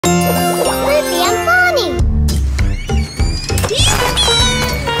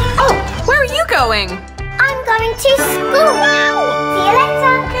going? I'm going to school. See you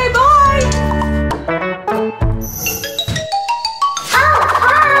later. Okay, bye. Oh,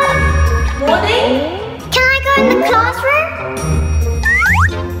 hi. Morning. Can I go in the classroom?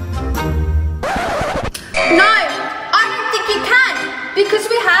 No, I don't think you can because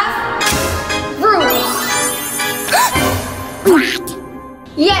we have rules. What?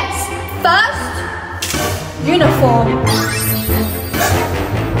 Yes, first, uniform.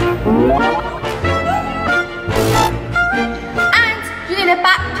 And you need a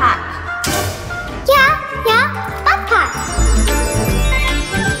backpack. Yeah, backpack.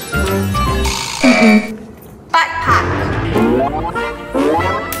 Backpack.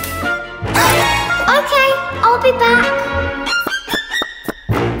 Okay, I'll be back.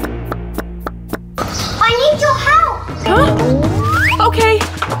 I need your help. Huh? Okay.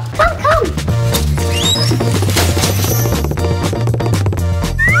 Come.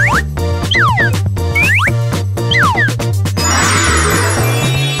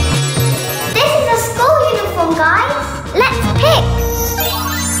 This is a school uniform, guys. Let's pick.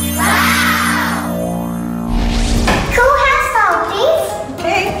 Wow! Cool hairstyle, please.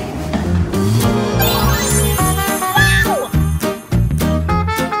 Okay.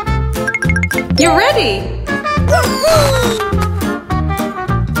 You're ready.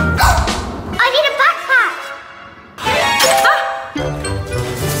 I need a backpack.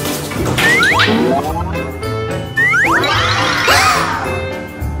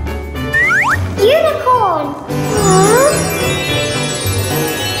 Unicorn.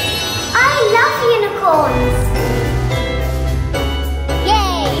 I love unicorns.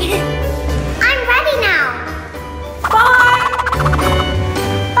 Yay! I'm ready now. Bye.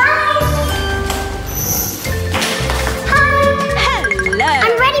 Bye. Hi. Hello.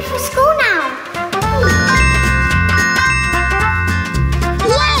 I'm ready for school now.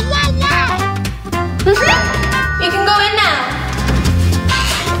 You can go in now.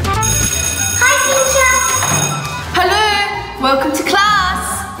 Hi, teacher. Hello, welcome to class.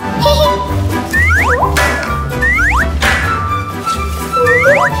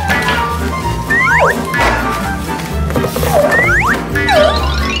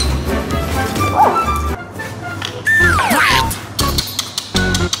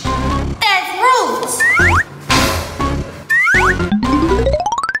 There's rules.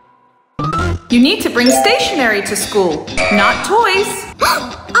 You need to bring stationery to school, not toys.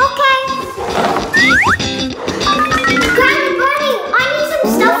 Okay. Granny Bunny, I need some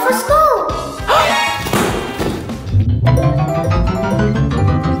stuff for school.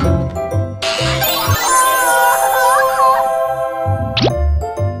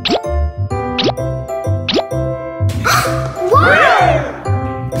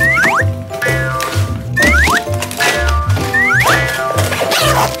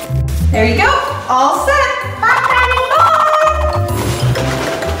 There you go. All set. Bye, Granny.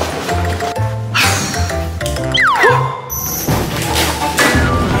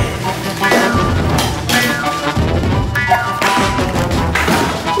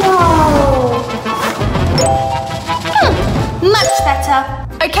 Whoa. Much better.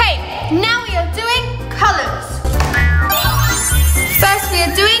 Okay, now we are doing colors. First we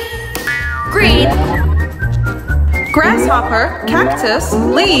are doing green, Grasshopper, cactus,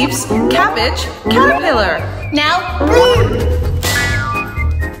 leaves, cabbage, caterpillar. now blue,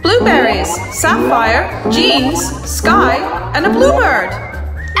 Blueberries, sapphire, jeans, sky, and a bluebird.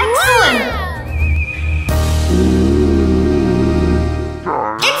 excellent.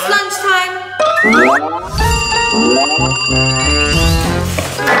 It's lunchtime.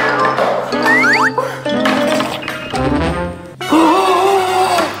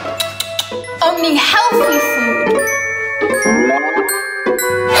 Only healthy food.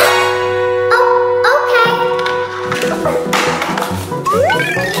 Oh, okay.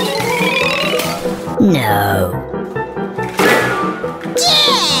 No.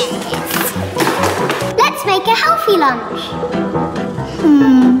 Yes! Let's make a healthy lunch.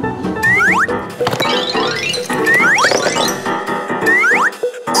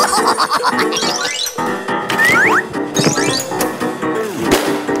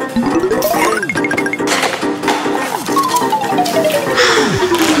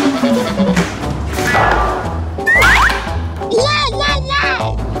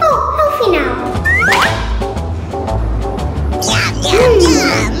 Oh, healthy now.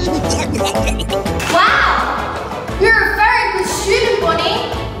 Wow, you're a very good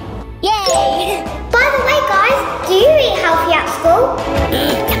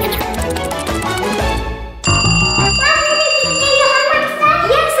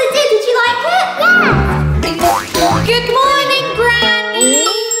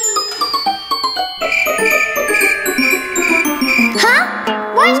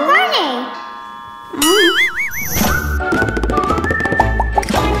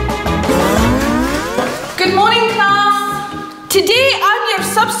Today I'm your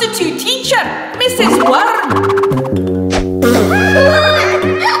substitute teacher, Mrs. Worm.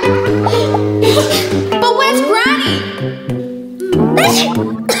 But where's Granny?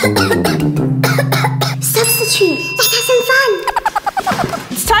 Substitute. Let's have some fun.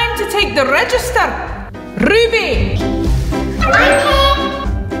 It's time to take the register. Ruby. I'm here.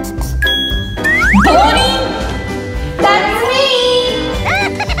 Bonnie. That's me.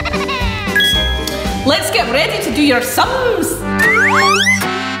 Let's get ready to do your sums.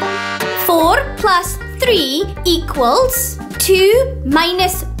 4 plus 3 equals 2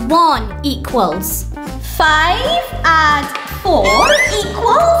 minus 1 equals 5 add 4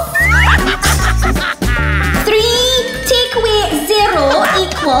 equals 3 take away 0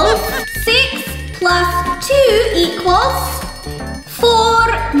 equals 6 plus 2 equals 4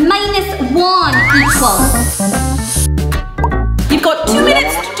 minus 1 equals. You've got 2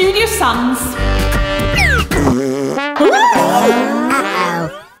 minutes to do your sums.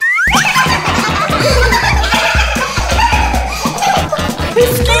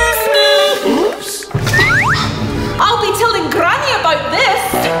 Excuse me! Oops. I'll be telling Granny about this.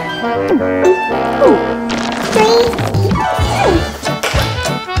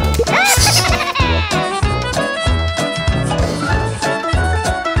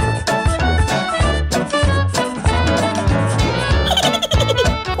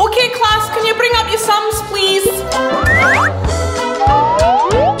 Okay, class, can you bring up your sums, please?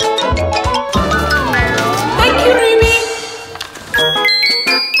 Thank you, Ruby.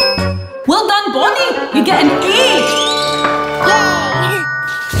 Well done, Bonnie. You get an A.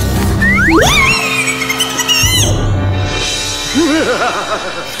 Who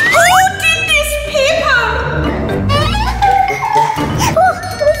did this paper?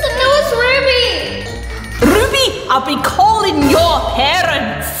 No, it's Ruby. Ruby, I'll be calling your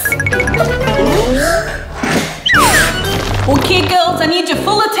parents. Okay, girls, I need your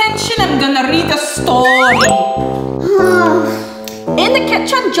full attention. I'm gonna read a story. In the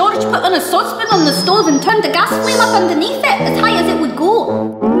kitchen, George put on a saucepan on the stove and turned the gas flame up underneath it as high as it would go.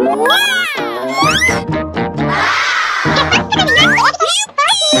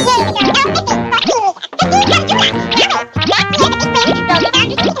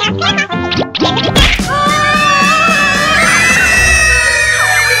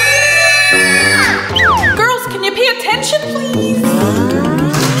 Girls, can you pay attention, please?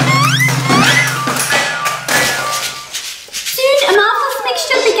 Soon, a marvelous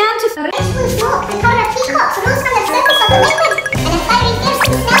mixture began to Smoke, the colour of peacocks, rose coloured circles of the liquid, and a fiery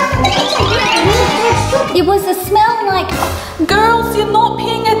fearsome smell from the kitchen. It was a smell like Girls, you're not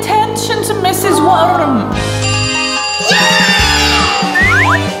paying attention to Mrs. Worm.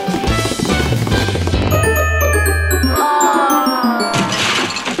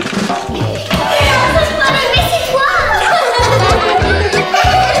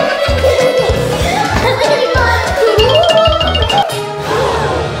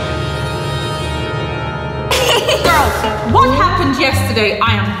 Girls, what happened yesterday?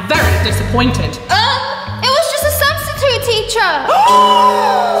 I am very disappointed. It was just a substitute teacher.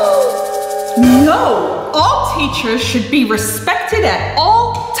 No, all teachers should be respected at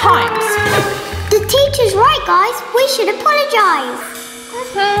all times. The teacher's right, guys. We should apologise.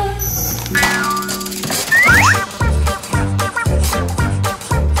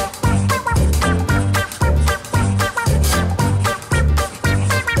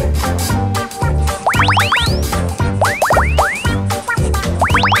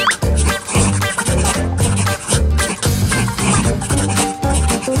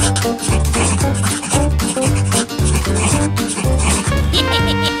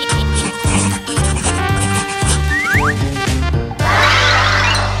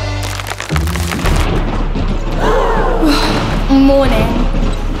 Morning.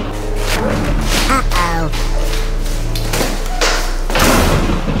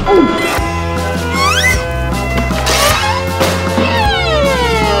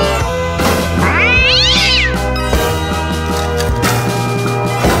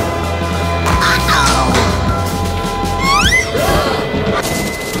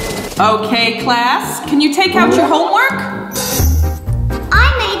 Okay, class, can you take out your homework?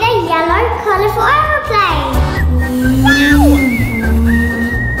 I made a yellow colourful aeroplane.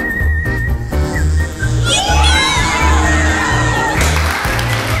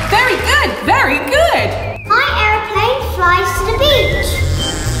 Very good, very good. My aeroplane flies to the beach.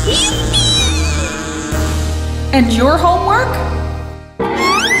 And your homework?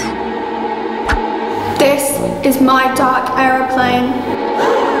 This is my dark aeroplane.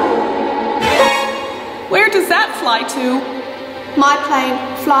 Where does that fly to? My plane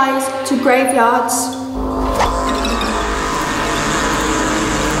flies to graveyards.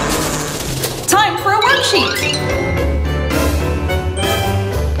 worksheet?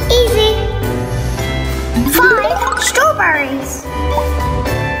 Easy. 5 strawberries.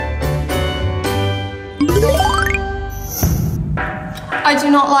 I do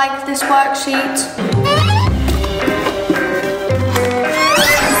not like this worksheet.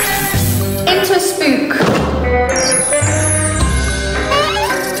 Into a spook.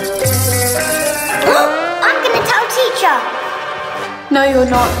 I'm gonna tell teacher. No, you're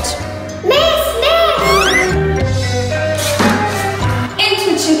not. Miss! Into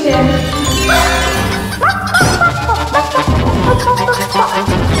a chicken.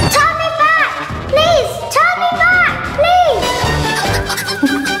 Turn me back! Please! Turn me back! Please!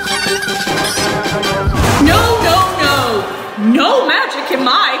 No, no, no! No magic in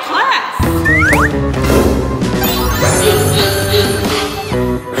my class!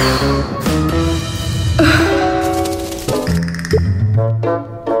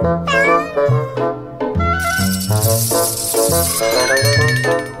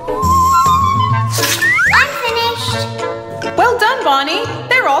 I'm finished. Well done, Bonnie.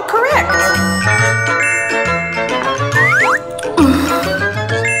 They're all correct.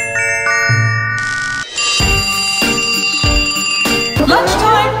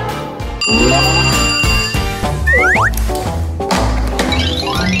 Lunchtime.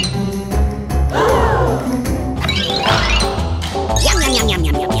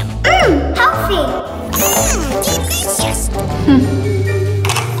 Healthy. Delicious.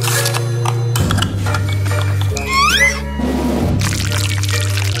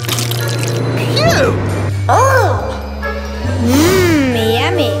 Oh.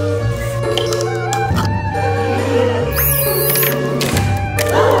 Yummy.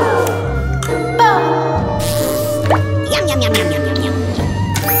 Yum, yum, yum, yum, yum, yum, yum.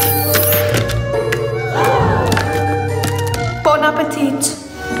 Bon appetit.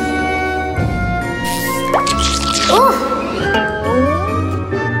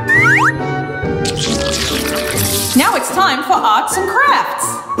 Now it's time for arts and crafts.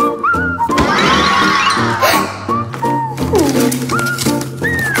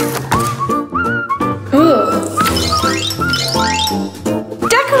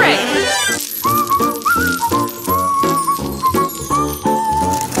 Decorate.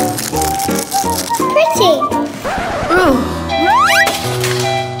 Pretty.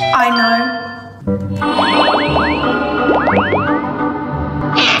 I know.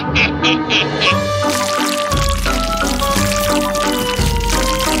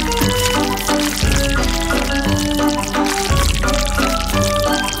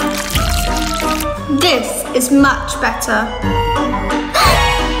 This is much better.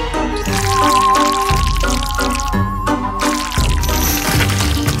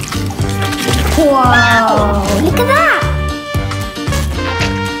 Wow. Look at that.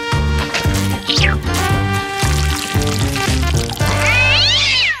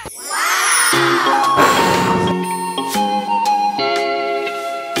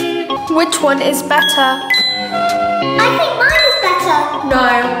 Which one is better? I think mine is better. No,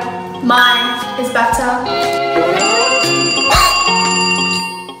 mine is better.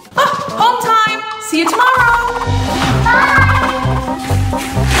 Home time. See you tomorrow.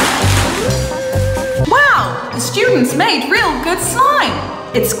 Wow, the students made real good slime.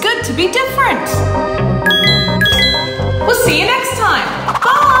 It's good to be different. We'll see you next time.